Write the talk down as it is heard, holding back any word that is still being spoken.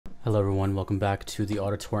Hello everyone, welcome back to the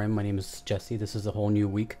auditorium. My name is Jesse. This is a whole new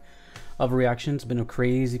week of reactions. It's been a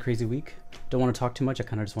crazy week. Don't want to talk too much, I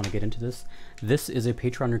kind of just want to get into this. This is a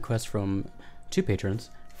Patreon request from two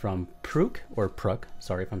patrons, from Pruk,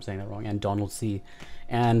 sorry if I'm saying that wrong, and Donald C,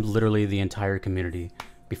 and literally the entire community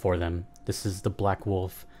before them. This is the Black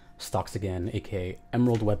Wolf Stalks again, aka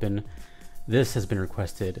Emerald Weapon. This has been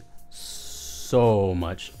requested so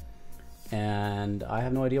much, and I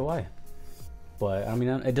have no idea why. But I mean,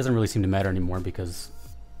 it doesn't really seem to matter anymore because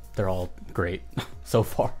they're all great so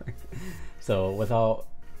far. So without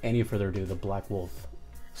any further ado, the Black Wolf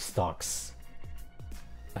Stalks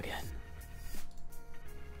again.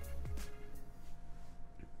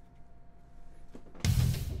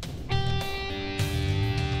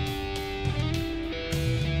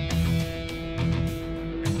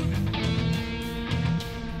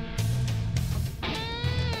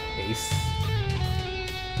 Ace.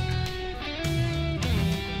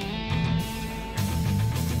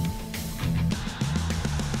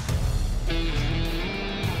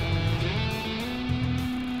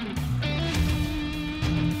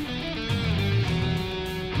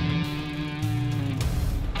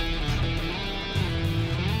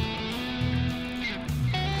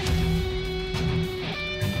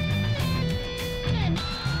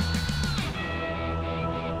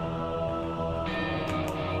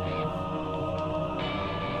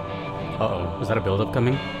 Uh-oh, was that a build-up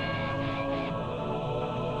coming?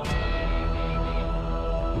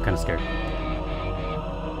 I'm kind of scared. I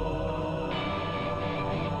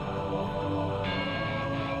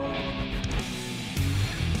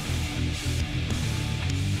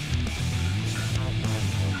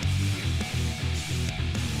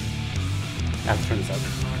have to turn this up.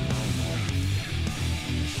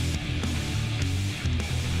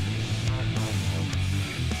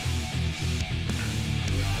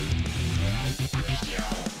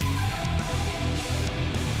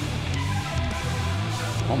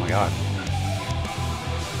 Oh my god.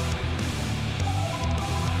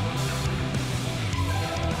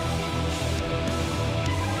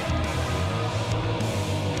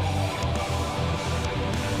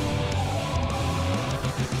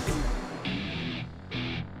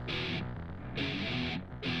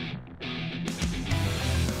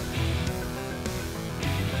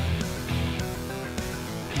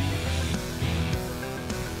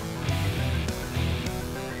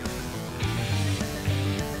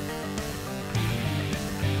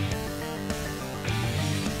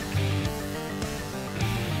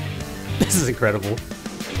 This is incredible.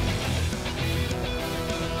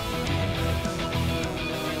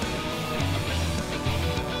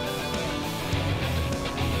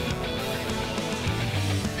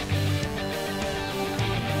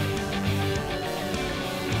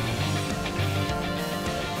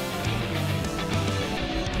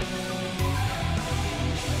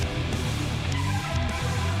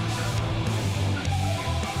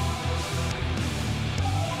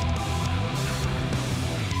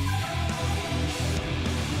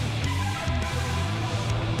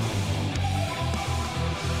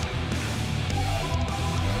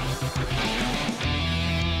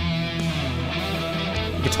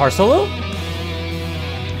 Guitar solo?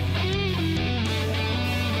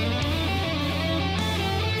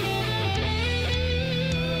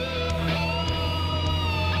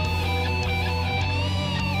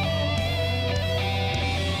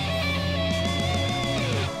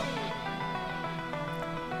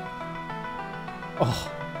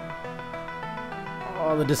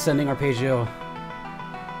 Oh, the descending arpeggio.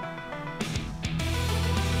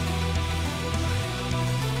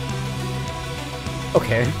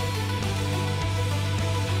 Okay.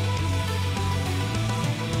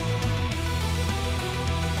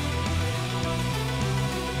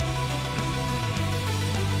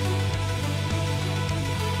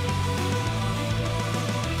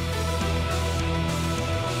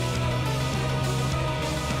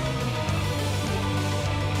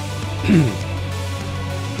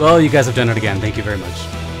 Well, you guys have done it again. Thank you very much.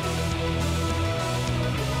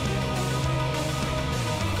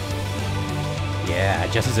 Yeah,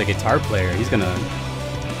 Jesse's a guitar player. He's gonna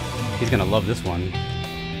love this one.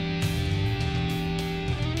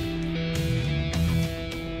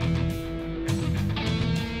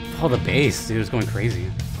 Oh, the bass, dude, was going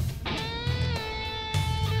crazy.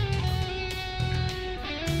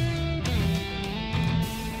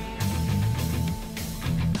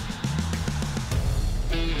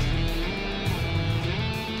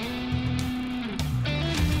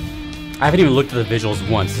 I haven't even looked at the visuals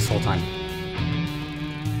once this whole time.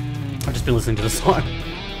 I've just been listening to the song.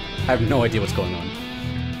 I have no idea what's going on.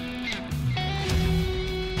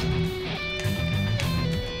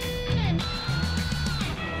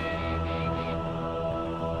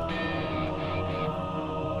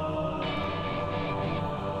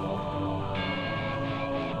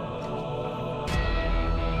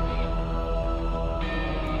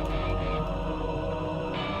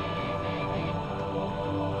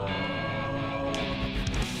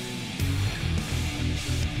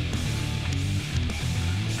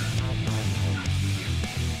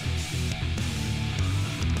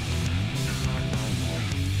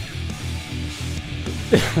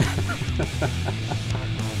 I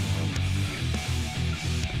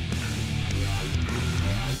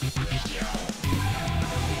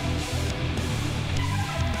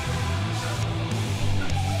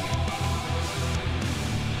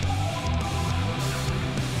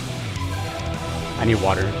need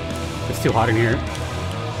water. It's too hot in here.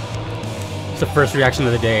 It's the first reaction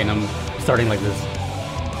of the day, and I'm starting like this.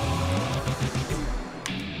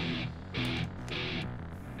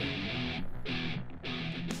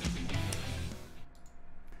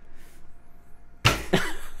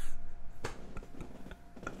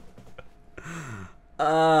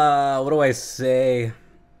 What do I say?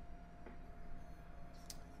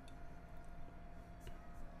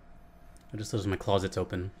 I just noticed my closet's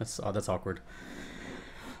open. That's awkward.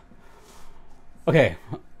 Okay.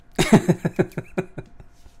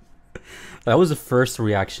 That was the first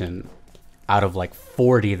reaction out of like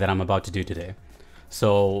 40 that I'm about to do today.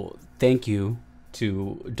 So thank you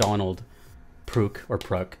to Donald, Pruk,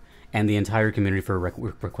 and the entire community for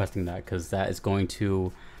requesting that, because that is going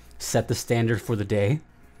to set the standard for the day.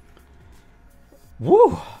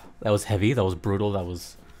 Woo! That was heavy. That was brutal. That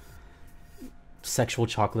was sexual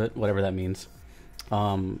chocolate, whatever that means.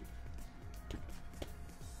 I mean,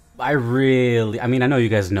 I know you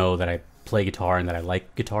guys know that I play guitar and that I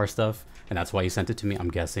like guitar stuff, and that's why you sent it to me,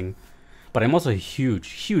 I'm guessing. But I'm also a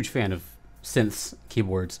huge fan of synths,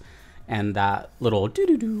 keyboards, and that little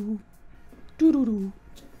doo-doo-doo, doo-doo-doo,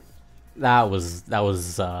 that was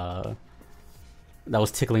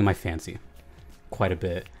tickling my fancy quite a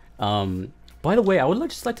bit. By the way, I would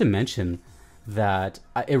just like to mention that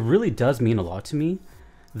it really does mean a lot to me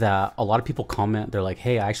that a lot of people comment. They're like,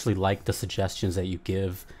 hey, I actually like the suggestions that you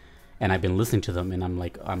give, and I've been listening to them, and I'm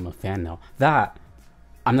like, I'm a fan now. That,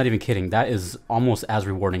 I'm not even kidding, that is almost as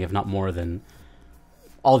rewarding, if not more, than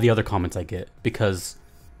all the other comments I get, because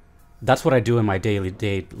that's what I do in my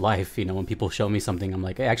day life. You know, when people show me something, I'm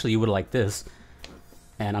like, hey, actually, you would like this.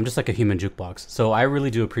 And I'm just like a human jukebox. So I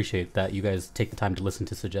really do appreciate that you guys take the time to listen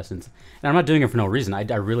to suggestions. And I'm not doing it for no reason. I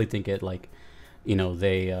really think it, like, you know,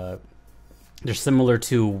 they're similar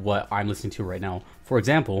to what I'm listening to right now. For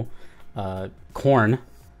example, Korn,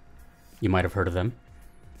 you might have heard of them.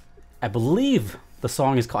 I believe the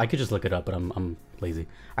song is called, I could just look it up, but I'm lazy.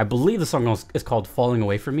 I believe the song is called Falling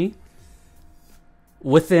Away From Me.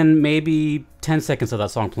 Within maybe 10 seconds of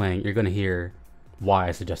that song playing, you're going to hear why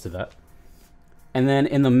I suggested that. And then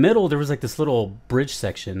in the middle, there was like this little bridge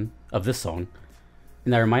section of this song.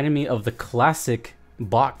 And that reminded me of the classic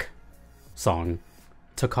Bach song,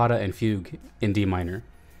 Toccata and Fugue in D minor.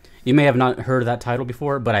 You may have not heard that title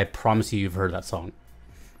before, but I promise you've heard that song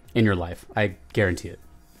in your life. I guarantee it.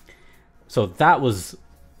 So that was...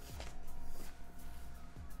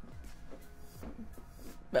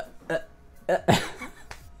 that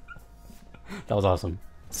was awesome.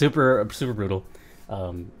 Super brutal.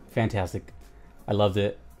 Fantastic. I loved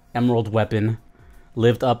it. Emerald Weapon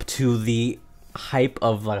lived up to the hype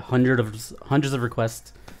of like hundreds of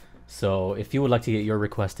requests. So if you would like to get your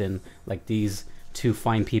request in, like these two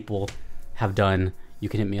fine people have done, you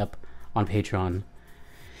can hit me up on Patreon.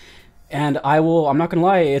 And I'm not gonna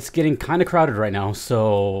lie, it's getting kind of crowded right now,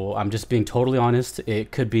 so I'm just being totally honest.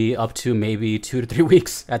 It could be up to maybe 2 to 3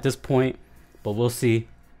 weeks at this point, but we'll see.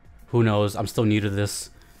 Who knows? I'm still new to this.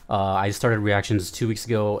 I started reactions 2 weeks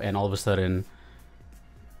ago, and all of a sudden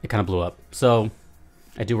it kind of blew up. So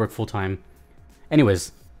I do work full time.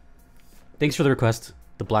 Anyways, thanks for the request.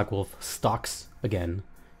 The Black Wolf stalks again.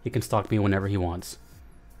 He can stalk me whenever he wants.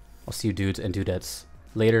 I'll see you dudes and dudettes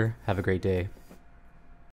later. Have a great day.